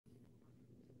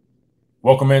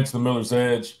Welcome into the Miller's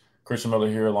Edge. Christian Miller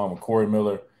here, along with Corey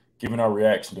Miller, giving our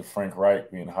reaction to Frank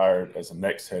Reich being hired as the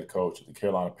next head coach of the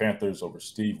Carolina Panthers over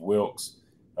Steve Wilks.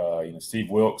 Steve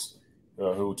Wilks,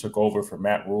 who took over for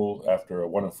Matt Rule after a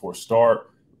 1-4 start,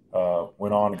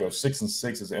 went on to go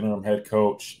 6-6 as interim head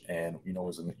coach, and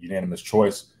was a unanimous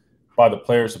choice by the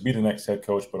players to be the next head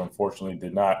coach, but unfortunately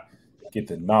did not get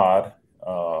the nod.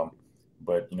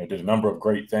 But did a number of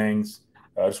great things.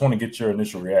 I just want to get your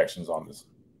initial reactions on this.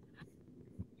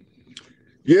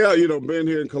 Yeah, being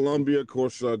here in Columbia, of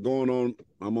course, I'm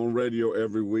on radio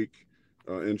every week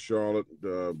in Charlotte,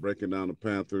 breaking down the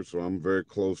Panthers. So I'm very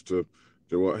close to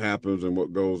what happens and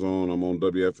what goes on. I'm on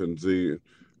WFNZ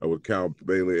with Cal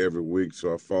Bailey every week.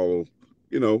 So I follow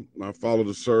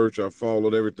the search. I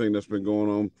followed everything that's been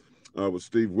going on with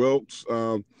Steve Wilks.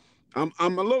 I'm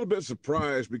a little bit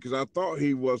surprised because I thought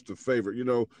he was the favorite.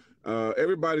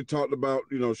 Everybody talked about,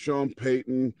 Sean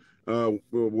Payton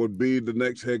would be the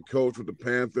next head coach with the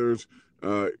Panthers.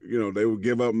 They would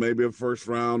give up maybe a first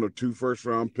round or 2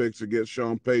 first-round picks to get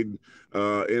Sean Payton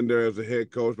in there as a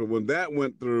head coach. But when that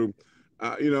went through,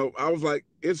 I was like,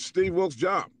 it's Steve Wilks'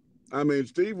 job. I mean,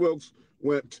 Steve Wilks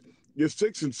you're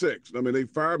 6-6. I mean, they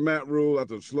fired Matt Rule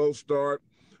after a slow start.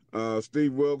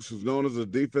 Steve Wilks, who's known as a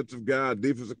defensive guy,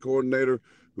 defensive coordinator,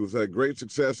 who's had great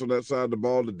success on that side of the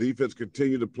ball. The defense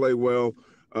continued to play well.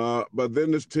 But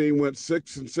then this team went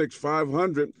 6-6,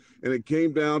 500, and it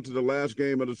came down to the last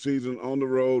game of the season on the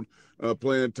road,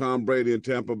 playing Tom Brady in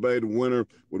Tampa Bay. The winner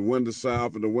would win the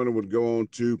South, and the winner would go on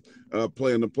to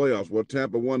play in the playoffs. Well,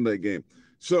 Tampa won that game.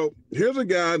 So here's a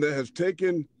guy that has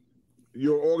taken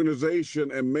your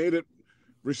organization and made it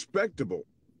respectable.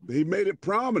 He made it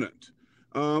prominent.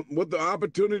 With the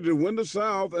opportunity to win the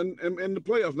South and in the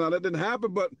playoffs. Now, that didn't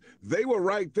happen, but they were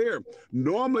right there.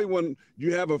 Normally, when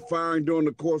you have a firing during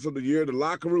the course of the year, the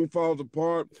locker room falls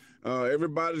apart.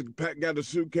 Everybody's got the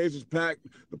suitcases packed.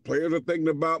 The players are thinking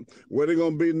about where they're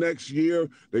going to be next year.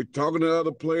 They're talking to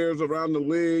other players around the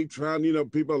league, trying,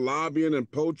 people lobbying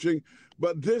and poaching.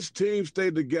 But this team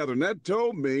stayed together, and that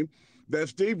told me that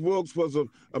Steve Wilks was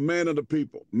a man of the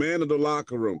people, man of the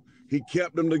locker room. He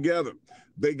kept them together.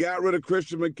 They got rid of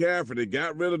Christian McCaffrey. They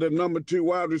got rid of the number 2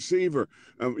 wide receiver,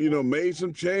 made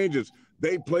some changes.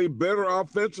 They played better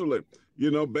offensively.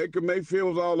 Baker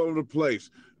Mayfield was all over the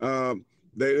place.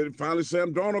 Finally,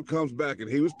 Sam Darnold comes back, and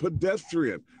he was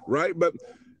pedestrian, right? But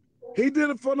he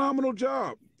did a phenomenal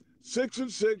job.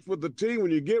 6-6 with the team.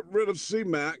 When you get rid of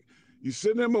C-Mac, you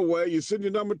send him away. You send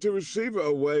your number 2 receiver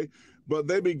away. But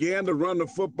they began to run the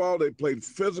football. They played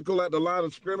physical at the line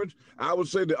of scrimmage. I would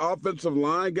say the offensive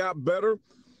line got better.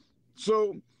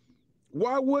 So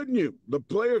why wouldn't you? The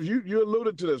players, you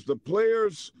alluded to this, the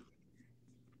players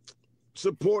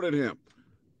supported him.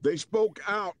 They spoke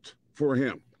out for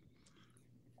him.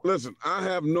 Listen, I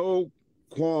have no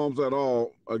qualms at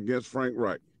all against Frank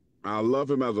Reich. I love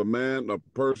him as a man, a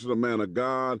person, a man of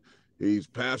God. He's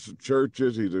pastored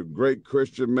churches. He's a great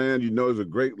Christian man. He's a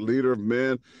great leader of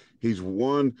men. He's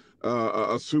won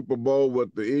a Super Bowl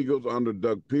with the Eagles under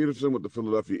Doug Peterson with the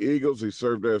Philadelphia Eagles. He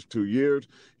served there 2 years.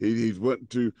 He's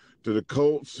went to the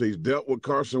Colts. He's dealt with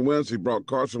Carson Wentz. He brought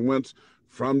Carson Wentz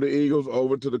from the Eagles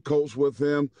over to the Colts with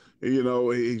him.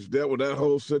 He's dealt with that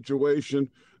whole situation.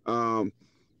 That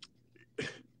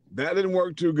didn't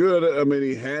work too good. I mean,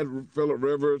 he had Phillip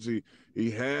Rivers. He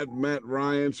had Matt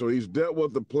Ryan. So he's dealt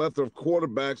with the plethora of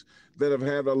quarterbacks that have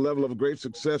had a level of great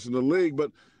success in the league.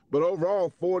 But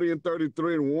overall,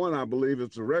 40-33-1, I believe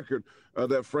it's a record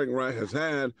that Frank Reich has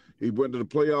had. He went to the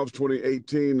playoffs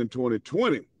 2018 and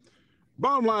 2020.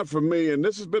 Bottom line for me, and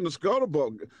this has been the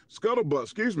scuttlebutt,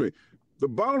 the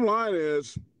bottom line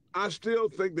is I still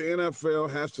think the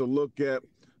NFL has to look at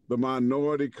the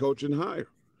minority coaching hire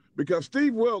because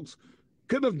Steve Wilks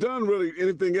couldn't have done really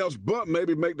anything else but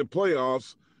maybe make the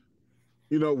playoffs.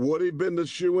 Would he been the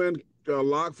shoe-in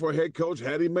lock for a head coach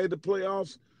had he made the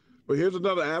playoffs? But here's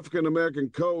another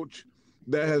African-American coach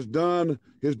that has done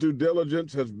his due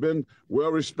diligence, has been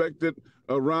well-respected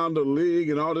around the league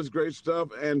and all this great stuff,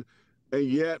 and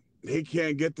yet he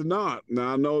can't get the nod.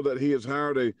 Now, I know that he has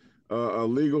hired a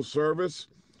legal service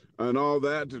and all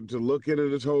that to look into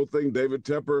this whole thing. David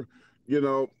Tepper,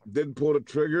 didn't pull the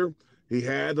trigger. He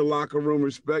had the locker room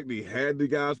respect. He had the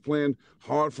guys playing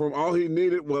hard for him. All he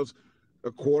needed was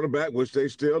a quarterback, which they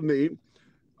still need.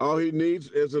 All he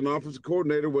needs is an offensive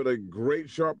coordinator with a great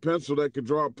sharp pencil that can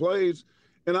draw plays.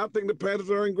 And I think the Panthers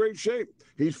are in great shape.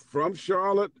 He's from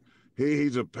Charlotte.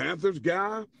 He's a Panthers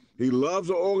guy. He loves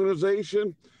the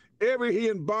organization. He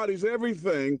embodies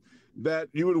everything that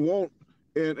you would want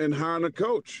in hiring a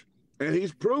coach. And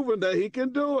he's proven that he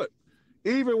can do it.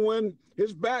 even when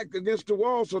his back against the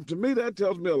wall. So to me, that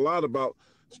tells me a lot about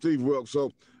Steve Wilks.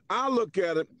 So I look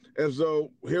at it as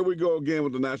though here we go again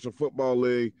with the National Football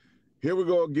League. Here we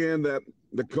go again that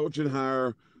the coaching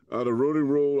hire, the Rudy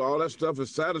Rule, all that stuff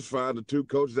is satisfied the two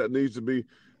coaches that needs to be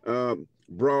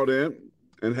brought in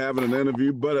and having an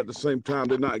interview. But at the same time,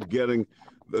 they're not getting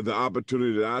the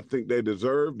opportunity that I think they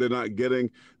deserve. They're not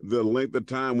getting the length of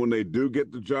time when they do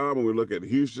get the job. When we look at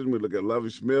Houston, we look at Lovie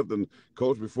Smith and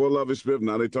coach before Lovie Smith.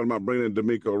 Now they're talking about bringing in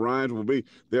D'Amico Ryans.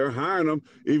 They're hiring them.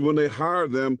 Even when they hire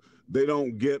them, they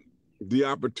don't get the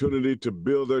opportunity to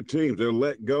build their teams. They're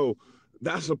let go.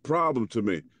 That's a problem to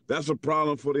me. That's a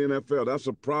problem for the NFL. That's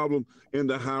a problem in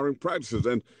the hiring practices.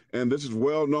 And this is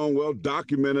well known, well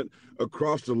documented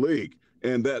across the league.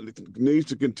 And that needs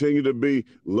to continue to be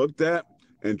looked at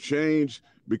and change,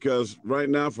 because right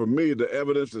now, for me, the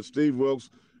evidence that Steve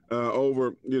Wilks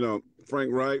over,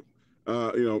 Frank Reich,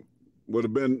 would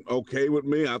have been okay with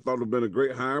me. I thought it would have been a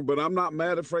great hire, but I'm not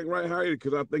mad at Frank Reich hired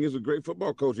because I think he's a great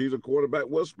football coach. He's a quarterback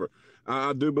whisperer.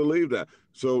 I do believe that.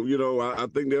 So, I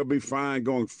think they'll be fine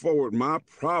going forward. My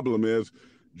problem is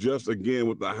just, again,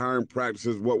 with the hiring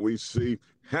practices, what we see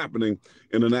happening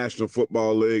in the National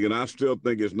Football League. And I still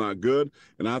think it's not good.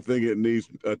 And I think it needs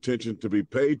attention to be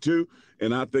paid to.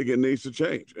 And I think it needs to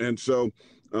change. And so,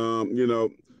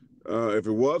 if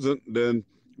it wasn't, then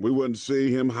we wouldn't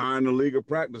see him hiring the league of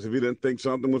practice if he didn't think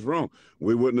something was wrong.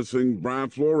 We wouldn't have seen Brian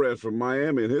Flores from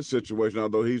Miami in his situation,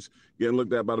 although he's getting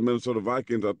looked at by the Minnesota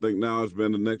Vikings. I think now has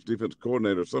been the next defensive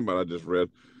coordinator, somebody I just read.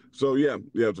 So, yeah,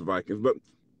 it's the Vikings. But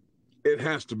it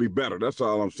has to be better. That's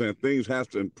all I'm saying. Things have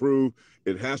to improve.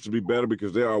 It has to be better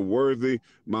because there are worthy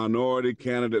minority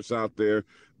candidates out there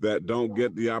that don't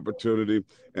get the opportunity.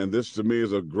 And this, to me,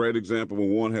 is a great example when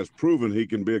one has proven he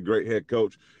can be a great head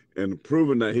coach and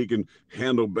proven that he can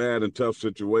handle bad and tough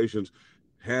situations,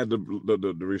 had the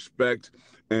respect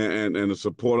and the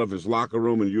support of his locker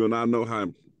room. And you and I know how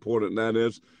important that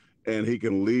is. And he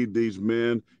can lead these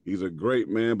men. He's a great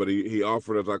man, but he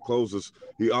offered, as I close this,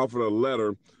 he offered a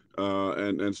letter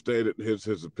and stated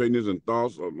his opinions and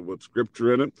thoughts with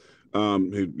scripture in it.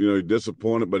 He's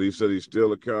disappointed, but he said he's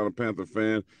still a Carolina Panther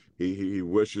fan. He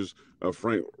wishes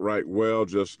Frank Reich well.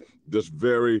 Just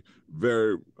very,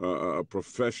 very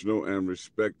professional and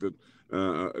respected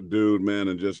dude, man.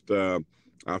 And just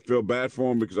I feel bad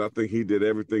for him because I think he did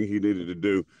everything he needed to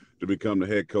do to become the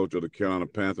head coach of the Carolina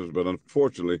Panthers. But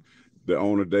unfortunately, the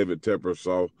owner, David Tepper,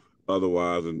 saw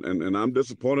otherwise. And I'm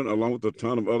disappointed, along with a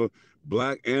ton of other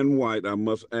black and white, I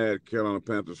must add, Carolina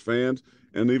Panthers fans,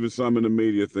 and even some in the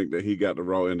media think that he got the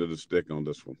raw end of the stick on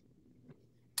this one.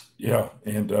 Yeah,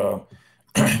 and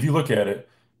if you look at it,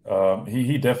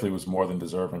 he definitely was more than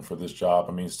deserving for this job.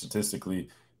 I mean, statistically,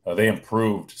 they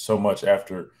improved so much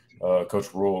after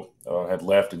Coach Rule had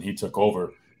left and he took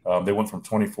over. They went from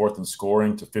 24th in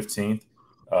scoring to 15th.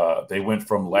 They went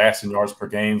from last in yards per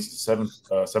game to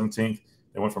 17th.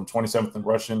 They went from 27th in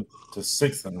rushing to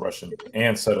 6th in rushing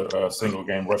and set a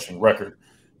single-game rushing record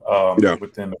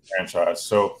within the franchise.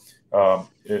 So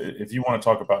if you want to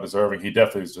talk about deserving, he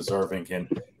definitely is deserving.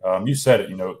 And you said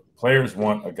it, players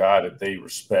want a guy that they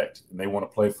respect and they want to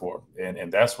play for.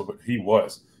 And that's what he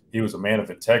was. He was a man of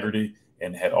integrity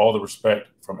and had all the respect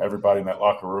from everybody in that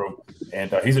locker room.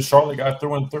 And he's a Charlotte guy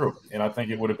through and through. And I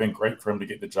think it would have been great for him to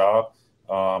get the job.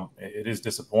 It is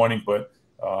disappointing, but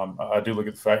I do look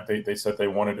at the fact they said they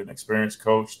wanted an experienced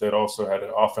coach that also had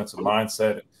an offensive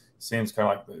mindset. It seems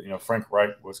kind of like, Frank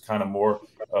Reich was kind of more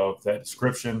of that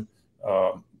description.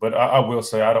 But I will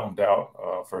say I don't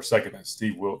doubt for a second that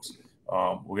Steve Wilks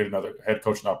will get another head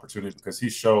coaching opportunity because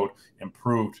he showed and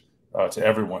proved to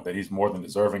everyone that he's more than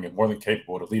deserving and more than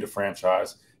capable to lead a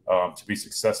franchise to be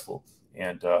successful.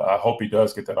 And I hope he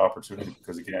does get that opportunity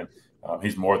because, again,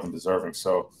 he's more than deserving.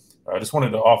 So I just wanted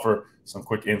to offer some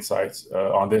quick insights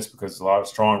on this because there's a lot of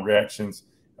strong reactions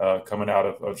coming out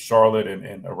of Charlotte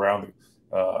and around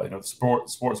the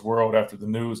sports world after the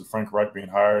news of Frank Reich being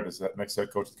hired as that next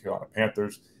head coach of the Carolina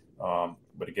Panthers.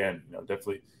 But again,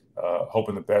 definitely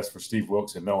hoping the best for Steve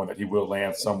Wilks and knowing that he will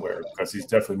land somewhere because he's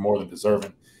definitely more than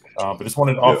deserving. But just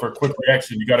wanted to offer a quick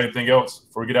reaction. You got anything else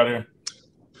before we get out of here?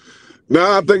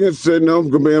 No, I think it's going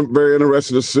to be very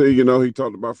interesting to see. He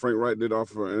talked about Frank Reich did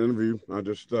offer an interview. I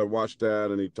just watched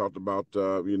that, and he talked about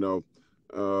the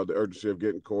urgency of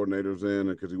getting coordinators in,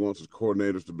 and because he wants his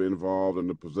coordinators to be involved in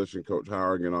the position coach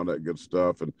hiring and all that good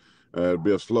stuff. And it'll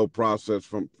be a slow process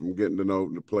from getting to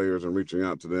know the players and reaching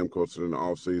out to them. Of course, in the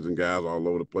off season, guys all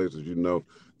over the place, as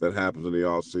that happens in the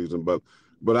off season. But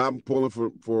I'm pulling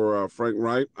for Frank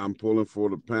Reich. I'm pulling for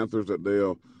the Panthers that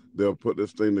they'll put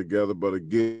this thing together. But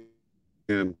again,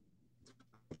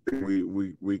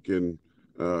 we can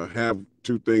have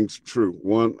two things true.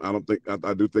 One,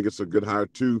 I do think it's a good hire.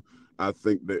 Two, I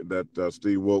think that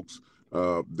Steve Wilks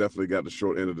definitely got the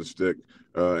short end of the stick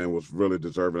and was really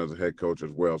deserving as a head coach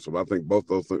as well. So I think both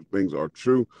those things are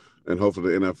true, and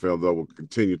hopefully the NFL though will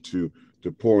continue to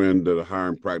pour into the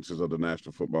hiring practices of the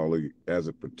National Football League as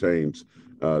it pertains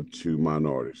to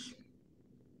minorities.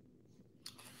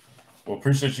 Well,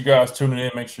 appreciate you guys tuning in.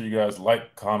 Make sure you guys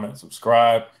like, comment,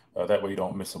 subscribe. That way you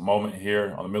don't miss a moment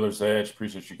here on the Miller's Edge.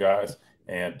 Appreciate you guys,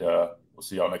 and we'll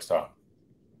see y'all next time.